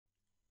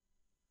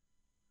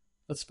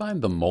Let's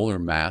find the molar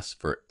mass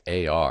for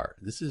Ar.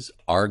 This is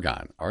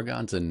argon.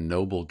 Argon's a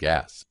noble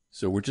gas.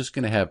 So we're just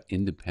going to have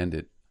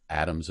independent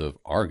atoms of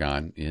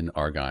argon in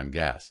argon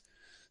gas.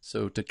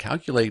 So to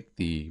calculate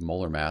the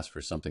molar mass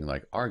for something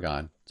like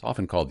argon, it's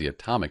often called the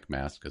atomic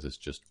mass because it's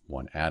just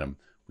one atom.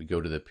 We go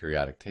to the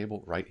periodic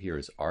table. Right here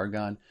is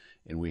argon,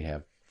 and we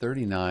have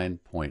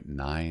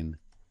 39.95.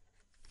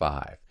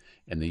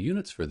 And the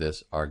units for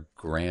this are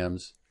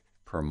grams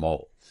per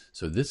mole.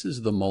 So this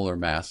is the molar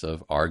mass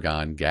of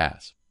argon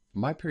gas.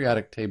 My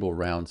periodic table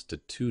rounds to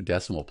 2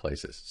 decimal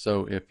places.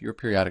 So if your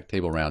periodic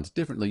table rounds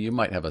differently, you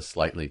might have a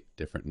slightly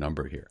different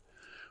number here.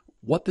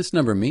 What this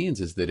number means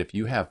is that if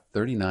you have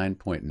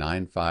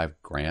 39.95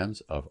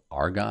 grams of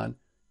argon,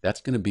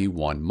 that's going to be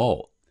 1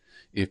 mole.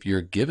 If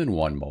you're given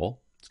 1 mole,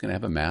 it's going to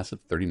have a mass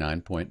of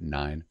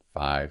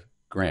 39.95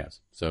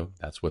 grams. So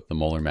that's what the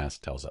molar mass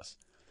tells us.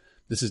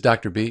 This is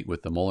Dr. B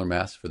with the molar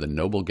mass for the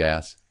noble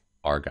gas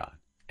argon,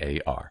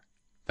 Ar.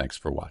 Thanks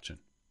for watching.